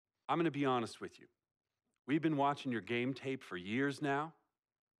I'm going to be honest with you. We've been watching your game tape for years now,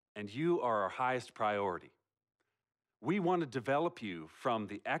 and you are our highest priority. We want to develop you from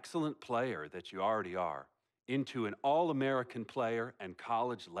the excellent player that you already are into an All-American player and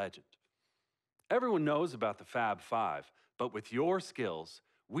college legend. Everyone knows about the Fab Five, but with your skills,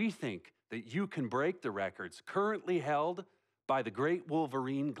 we think that you can break the records currently held by the great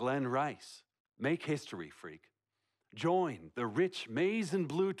Wolverine Glenn Rice. Make history, freak. Join the rich maize and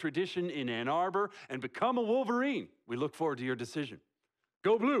blue tradition in Ann Arbor and become a Wolverine. We look forward to your decision.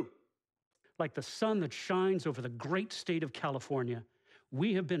 Go Blue! Like the sun that shines over the great state of California,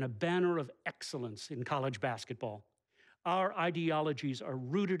 we have been a banner of excellence in college basketball. Our ideologies are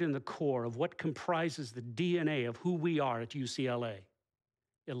rooted in the core of what comprises the DNA of who we are at UCLA.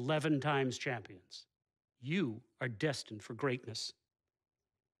 11 times champions. You are destined for greatness.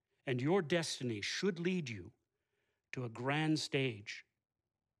 And your destiny should lead you to a grand stage.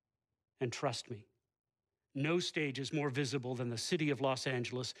 And trust me, no stage is more visible than the city of Los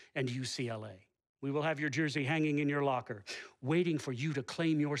Angeles and UCLA. We will have your jersey hanging in your locker, waiting for you to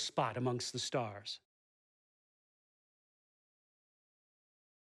claim your spot amongst the stars.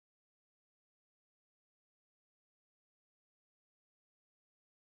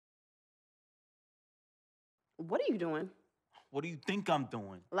 What are you doing? What do you think I'm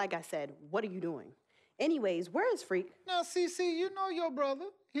doing? Like I said, what are you doing? Anyways, where is Freak? Now, CC, you know your brother.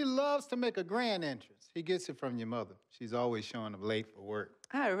 He loves to make a grand entrance. He gets it from your mother. She's always showing up late for work.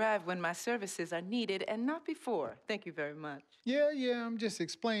 I arrive when my services are needed and not before. Thank you very much. Yeah, I'm just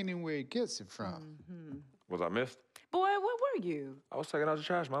explaining where he gets it from. Was I missed? Boy, where were you? I was taking out the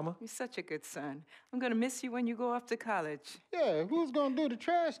trash, Mama. You're such a good son. I'm gonna miss you when you go off to college. Yeah, who's gonna do the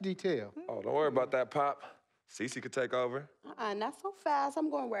trash detail? Oh, don't worry about that, Pop. Cece could take over. Not so fast. I'm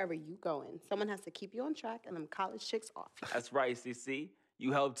going wherever you going. Someone has to keep you on track and them college chicks off you. That's right, CC.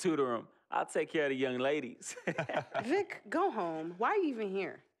 You help tutor them. I'll take care of the young ladies. Vic, go home. Why are you even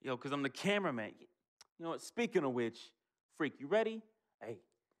here? Yo, because I'm the cameraman. You know what, speaking of which, Freak, you ready? Hey,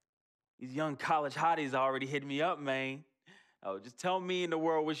 these young college hotties already hit me up, man. Oh, just tell me in the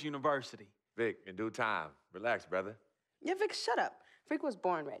world which university. Vic, in due time. Relax, brother. Yeah, Vic, shut up. Freak was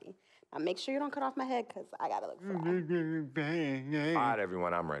born ready. Now make sure you don't cut off my head, because I gotta look fly. All right,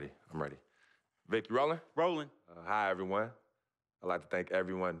 everyone, I'm ready. Vic, you rolling? Rolling. Hi, everyone. I'd like to thank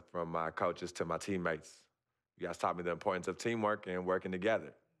everyone from my coaches to my teammates. You guys taught me the importance of teamwork and working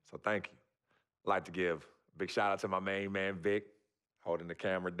together, so thank you. I'd like to give a big shout out to my main man, Vic, holding the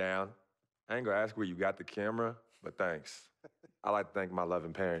camera down. I ain't gonna ask where you got the camera, but thanks. I'd like to thank my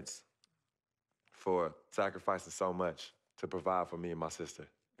loving parents for sacrificing so much to provide for me and my sister.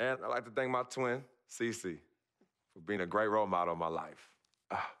 And I'd like to thank my twin, Cece, for being a great role model in my life.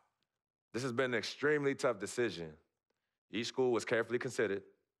 This has been an extremely tough decision. Each school was carefully considered,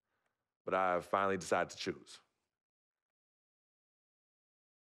 but I have finally decided to choose.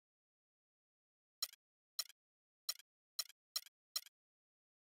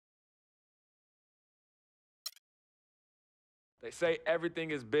 They say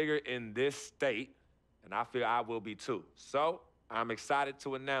everything is bigger in this state, and I feel I will be too. So I'm excited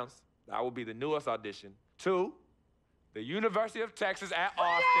to announce that I will be the newest audition to the University of Texas at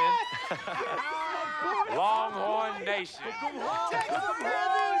Austin. Longhorn Nation.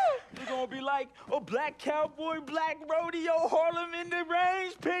 We're gonna be like a black cowboy, black rodeo, Harlem in the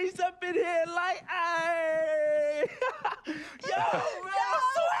range, peace up in here like, ayy. Yo, man, I'm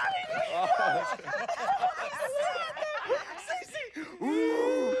so happy.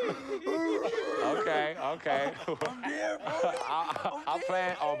 Okay. I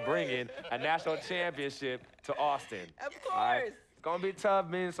plan on bringing a national championship to Austin. Of course. All right? It's gonna be tough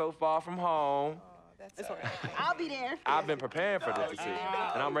being so far from home. That's all right. I'll be there. I've been preparing for this decision,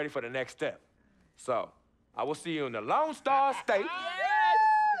 and I'm ready for the next step. So, I will see you in the Lone Star State.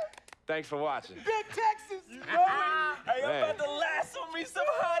 Thanks for watching. Big Texas, you know it. Hey, I'm about to lasso me some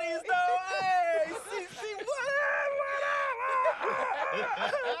hotties, though. Hey, CC, what up?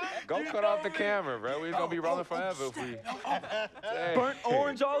 Go cut off the camera, bro. We're gonna be rolling forever if we... Burnt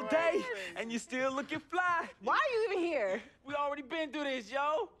orange all day, and you still looking fly. Why are you even here? We already been through this,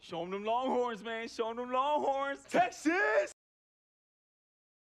 yo. Show them Longhorns, man. Show them Longhorns. Texas!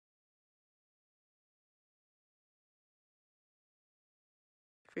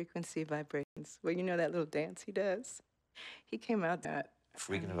 Frequency vibrations. Well, you know that little dance he does? He came out that.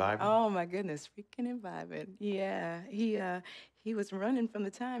 Freaking and vibing? Oh, my goodness. Freaking and vibing. Yeah. He was running from the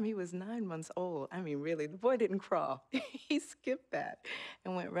time he was 9 months old. I mean, really, the boy didn't crawl. He skipped that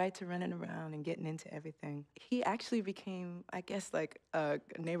and went right to running around and getting into everything. He actually became, I guess, like a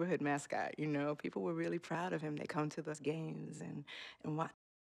neighborhood mascot, you know? People were really proud of him. They come to those games and watch